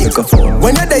a rabbit.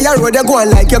 When you're there, road you go on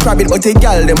like your rabbit. But the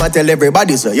girl them a tell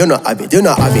everybody so you not have it, you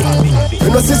not have it. You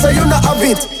know sister, you not have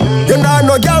it. You not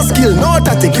no girl skill, no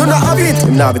tactic, you not have it.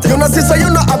 You know sister, you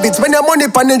not have it. When your money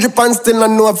pan in drip and still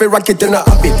not know if you rocket, you not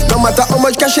have it. No matter how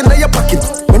much cash in your pocket.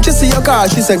 When she see your car,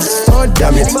 she says, oh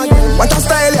damn it. What a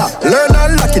style ya, learn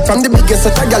and lock it. From the biggest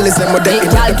set of girl is them with them.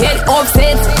 Y'all get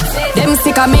upset, them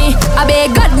sick of me. I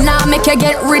beg God now make you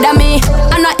get rid of me.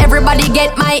 And not everybody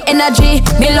get my energy.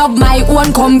 Me love my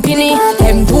own company.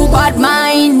 Them too bad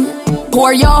mind.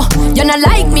 Poor yo, you not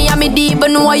like me and me deep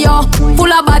know yo.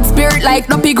 Full of bad spirit like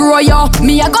no pig grow yo.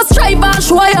 Me I go strive and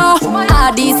show yo.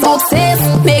 All these success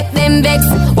make them vex.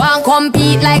 Want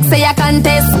compete like say a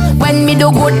contest. When me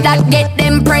do good that get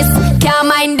them press. Can't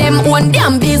mind them own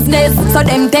damn business. So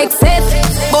them take set,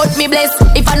 but me bless.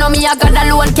 If I know me I God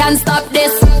alone can't stop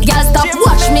this. Girl stop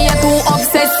watch me you too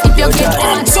obsessed. If you get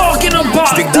I'm talking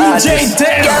about DJ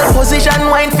Dare. Girl position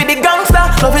wine for the gangster.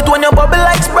 Love it when you bubble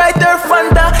like Sprite or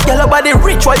Fanta. Girl body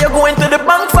rich while you going to the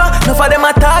bank for. Enough of them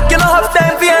attack, you don't have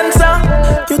time for answer.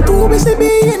 You're too busy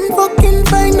being fucking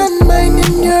fine and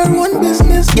minding your own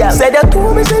business. Yeah, said you're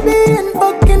too busy being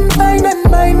fucking fine and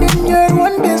minding your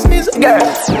own business. Girl,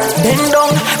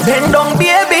 bend down,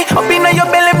 baby. Up in your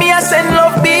belly, me I send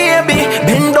love, baby.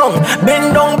 Bend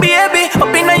down, baby. Up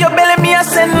in your belly, me I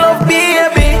send love,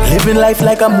 baby. Living life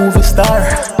like a movie star.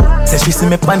 Say she see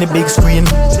me on the big screen.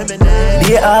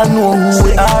 They all know who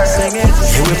we are.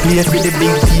 Here we play for the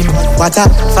big team. What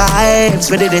up, vibes,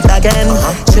 we did it again.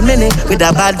 Chimney with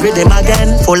a bad rhythm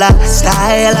again. Full of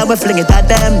style, and we fling it at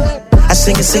them. I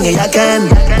sing it again.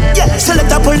 Yeah, so let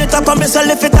her pull it up and me so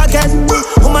lift it again.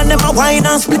 Woman them a wine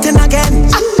and splitting again.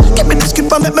 Give me the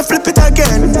script and make me flip it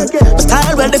again. My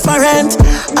style well different.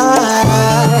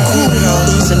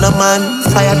 Easy no man,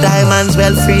 fire diamonds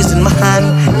well freeze in my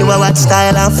hand. You a watch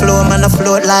style and flow, man I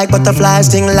float like butterflies,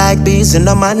 sting like bees in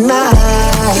the man.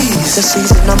 Nice, the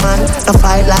season no man, no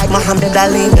fight like Muhammad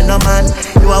Ali in the man.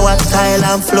 You a watch style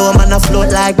and flow, man I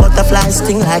float like butterflies,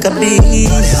 sting like a bee.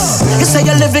 You say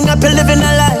you're living up, you're living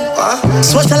a life.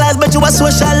 Socialize, but you a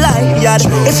socialite. Yeah.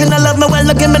 If you not love me, well,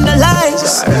 look him in the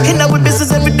lights. In our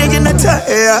business every day in the time.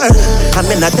 I'm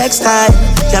in a textile.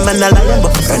 I'm in a lion,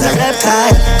 but I'm in a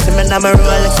reptile. I'm in a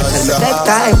Rolex, I'm in a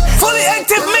necktie. Fully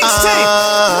active mixtape.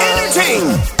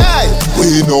 Energy.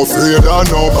 We no afraid of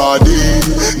nobody,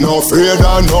 no afraid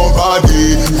of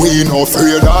nobody. We no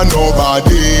afraid of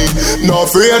nobody, no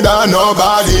afraid of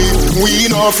nobody. We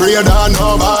no afraid of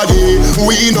nobody,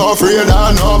 we no afraid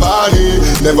of nobody.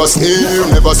 Never scare,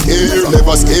 never scare,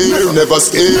 never scare, never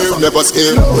scare, never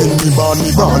scare. When me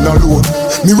born alone.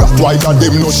 Me rat white and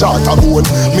them no shot a bone.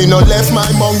 Me no left my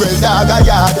mongrel dog a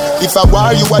yard. If I war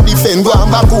you a defend, go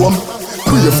and back home.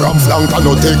 Pray from flank and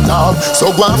no take down.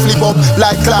 So go and flip up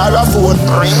like Clara phone.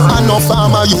 And no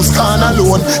farmer use can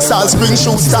alone. Salt Spring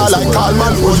shoe star like Carl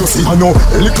Malone. You see, I know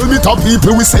a little bit of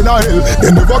people we send a hell.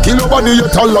 They never kill nobody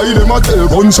yet a lie them a tell.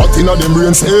 Gunshot in a them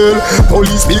brain cell.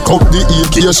 Police pick up the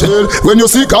AK shell. When you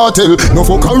see cartel, no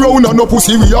fuck around and no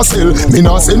pussy we a sell. Me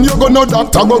nah send you go no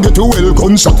doctor go get you well.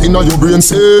 Gunshot in a your brain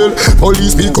cell.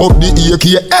 Police pick up the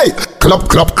AK. Hey, clap,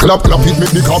 clap, clap, clap. It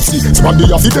make the cops see. Span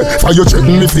the affide. Fire you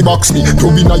threaten me fi box me.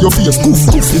 rub inna your face, goof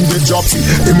in the job.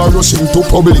 Him a rushing to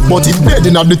public, but him dead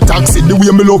inna the taxi. The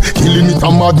way me love killing it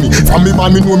and mad me. From me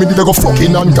man me know me did go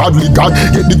fucking ungodly. God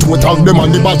get the two of them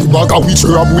and the body bag of which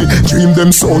rob we. Dream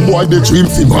them sound boy they dream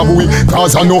film have we.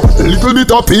 Cause I know a little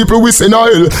bit of people we send a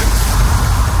hell.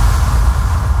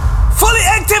 Fully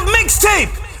active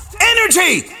mixtape.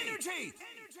 Energy.